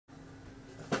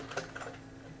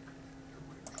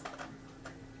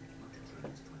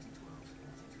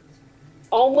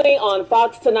Only on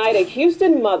Fox Tonight, a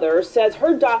Houston mother says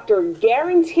her doctor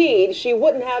guaranteed she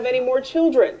wouldn't have any more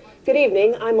children. Good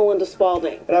evening, I'm Melinda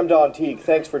Spalding. And I'm Don Teague.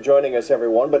 Thanks for joining us,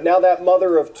 everyone. But now that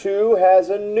mother of two has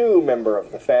a new member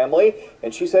of the family,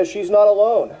 and she says she's not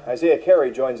alone. Isaiah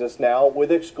Carey joins us now with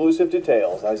exclusive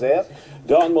details. Isaiah?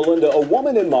 Don, Melinda, a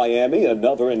woman in Miami,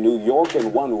 another in New York,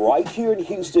 and one right here in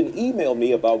Houston emailed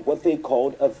me about what they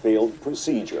called a failed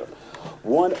procedure.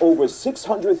 Over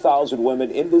 600,000 women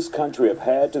in this country have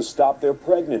had to stop their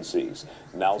pregnancies.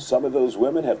 Now some of those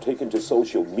women have taken to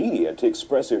social media to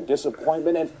express their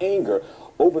disappointment and anger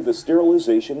over the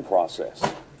sterilization process.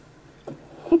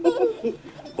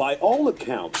 By all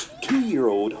accounts,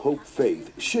 2-year-old Hope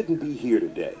Faith shouldn't be here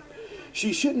today.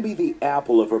 She shouldn't be the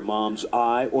apple of her mom's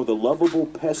eye or the lovable,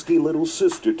 pesky little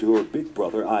sister to her big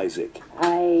brother, Isaac.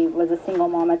 I was a single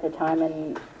mom at the time,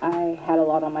 and I had a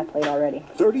lot on my plate already.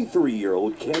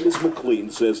 33-year-old Candace McLean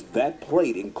says that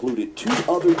plate included 2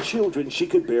 other children she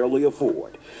could barely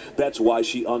afford. That's why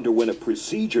she underwent a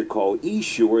procedure called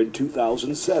essure in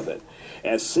 2007.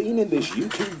 As seen in this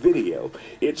YouTube video,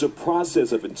 it's a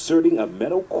process of inserting a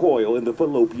metal coil in the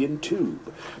fallopian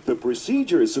tube. The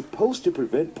procedure is supposed to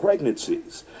prevent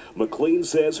pregnancies. McLean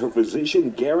says her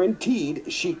physician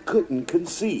guaranteed she couldn't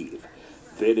conceive.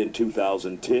 Then in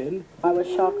 2010, I was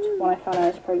shocked when I found out I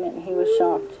was pregnant, and he was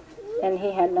shocked. And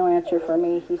he had no answer for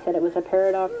me. He said it was a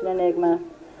paradox and enigma,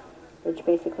 which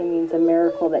basically means a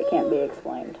miracle that can't be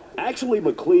explained. Actually,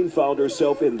 McLean found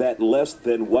herself in that less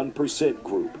than 1%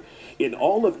 group. In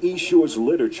all of essure's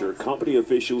literature, company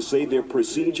officials say their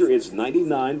procedure is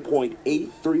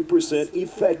 99.83%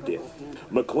 effective.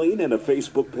 McLean and a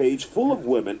Facebook page full of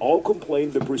women all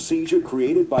complained the procedure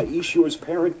created by essure's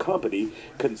parent company,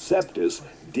 Conceptus,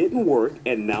 didn't work,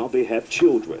 and now they have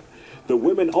children. The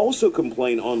women also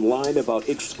complain online about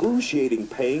excruciating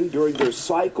pain during their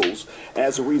cycles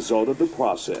as a result of the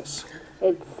process.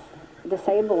 It's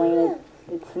disabling.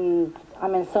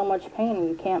 I'm in so much pain.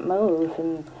 You can't move,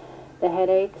 and the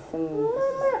headaches and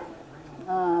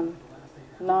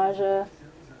nausea.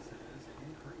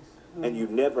 And you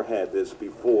never had this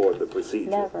before the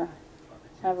procedure? Never.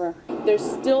 Never. There's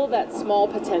still that small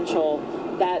potential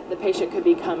that the patient could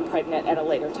become pregnant at a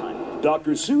later time.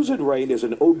 Dr. Susan Rain is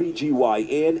an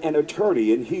OBGYN and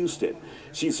attorney in Houston.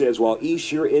 She says while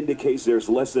essure indicates there's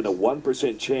less than a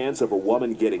 1% chance of a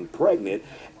woman getting pregnant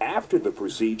after the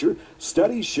procedure,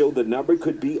 studies show the number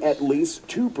could be at least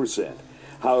 2%.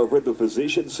 However, the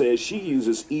physician says she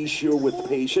uses essure with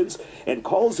patients and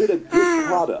calls it a good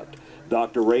product.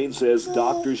 Dr. Rain says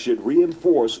doctors should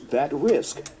reinforce that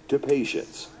risk to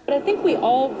patients. But I think we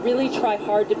all really try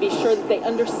hard to be sure that they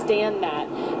understand that,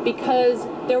 because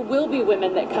there will be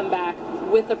women that come back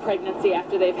with a pregnancy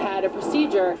after they've had a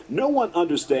procedure. No one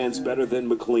understands better than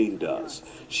McLean does.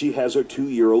 She has her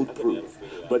 2-year-old proof.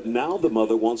 But now the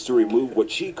mother wants to remove what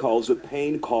she calls a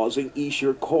pain-causing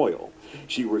essure coil.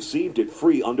 She received it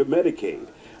free under Medicaid.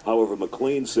 However,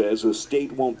 McLean says the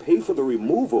state won't pay for the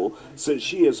removal since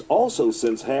she has also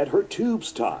since had her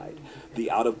tubes tied.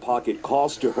 The out-of-pocket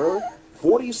cost to her,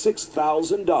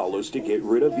 $46,000 to get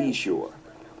rid of essure.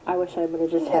 I wish I would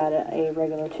have just had a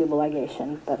regular tubal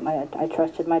ligation, but I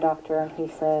trusted my doctor, and he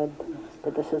said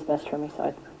that this was best for me,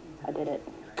 so I did it.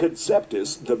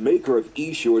 Conceptus, the maker of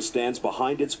essure, stands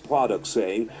behind its product,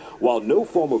 saying, while no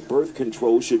form of birth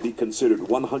control should be considered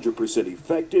 100%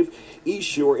 effective,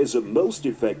 essure is the most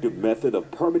effective method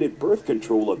of permanent birth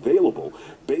control available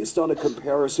based on a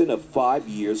comparison of 5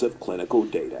 years of clinical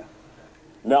data.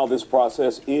 Now this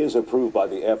process is approved by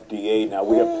the FDA. Now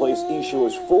we have placed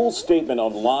essure's full statement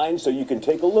online so you can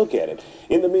take a look at it.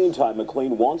 In the meantime,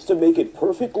 McLean wants to make it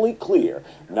perfectly clear,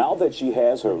 now that she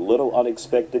has her little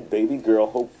unexpected baby girl,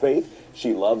 Hope Faith,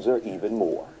 she loves her even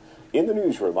more. In the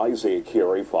newsroom, Isaiah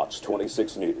Carey, Fox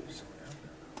 26 News.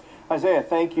 Isaiah,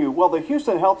 thank you. Well, the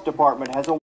Houston Health Department has a